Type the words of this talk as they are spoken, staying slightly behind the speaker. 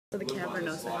So the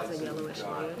cavernosa has a yellowish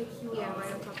layer. Yeah,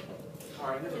 right on top of it. All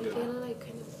right, here's a good They one. look like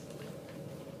kind of.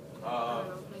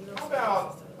 How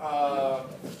about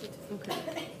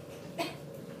Okay.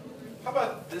 how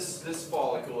about this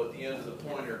follicle at the end of the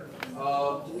pointer?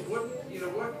 What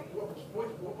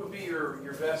would be your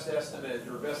best estimate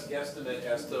or best guesstimate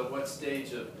as to what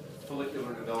stage of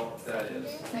follicular development that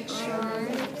is? Like sharp.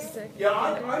 Yeah,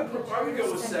 I would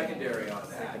go with secondary on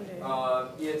that.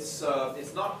 It's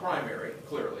not primary,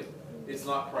 clearly. It's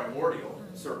not primordial,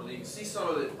 certainly. You can see some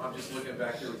of it. I'm just looking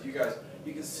back here with you guys.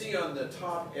 You can see on the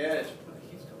top edge.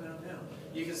 It keeps coming out now.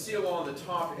 You can see along the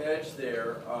top edge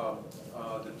there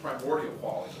the primordial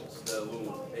follicles, the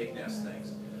little egg nest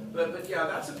things. But yeah,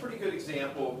 that's a pretty good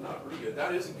example. Not pretty good.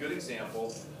 That is a good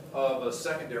example of a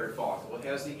secondary follicle. It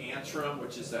has the antrum,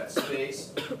 which is that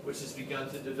space which has begun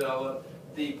to develop.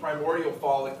 The primordial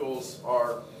follicles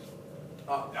are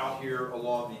out here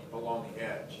along the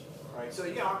edge. Right. So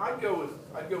yeah, I'd go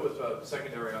with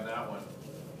secondary on that one.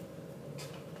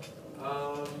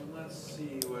 Let's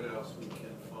see what else we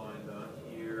can find on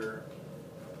here.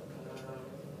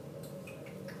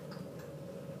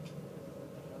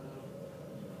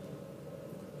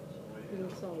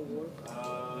 It's all warped.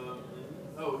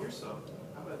 Oh, here's some.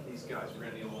 How about these guys? We're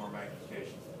going to need a little more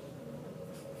magnification.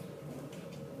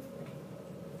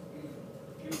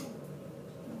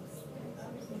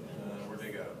 Where'd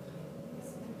they go?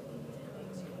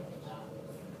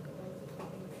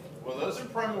 Well, those are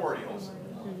primordials.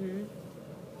 Mm-hmm.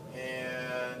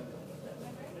 And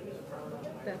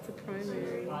That's a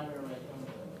primary. well,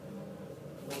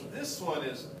 this one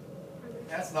is,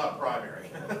 that's not primary.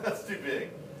 That's too big.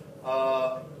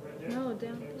 No,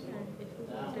 down there. If you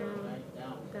go down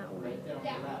that way.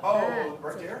 Oh, That's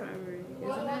right a there? primary,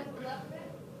 isn't it?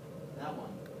 That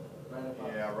one, right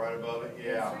above. Yeah, right above it.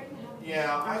 Yeah.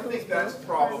 Yeah, I think that's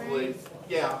probably,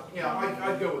 yeah,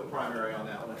 I'd go with primary on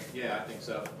that one. Yeah, I think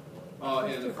so.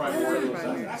 And the primordials,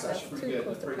 that's actually pretty good.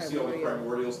 That's pretty, see all the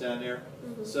primordials down there?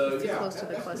 So, It's too yeah, close to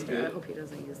the that's pretty cluster. I good. hope he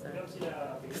doesn't use that.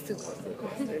 It's too close to the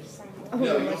clusters. Oh,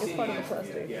 No, like you it's see, part of the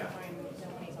cluster. yeah.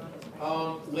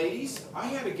 Ladies, I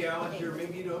had a gal in here,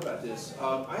 maybe you know about this.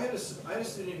 I had a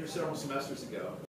student here several semesters ago.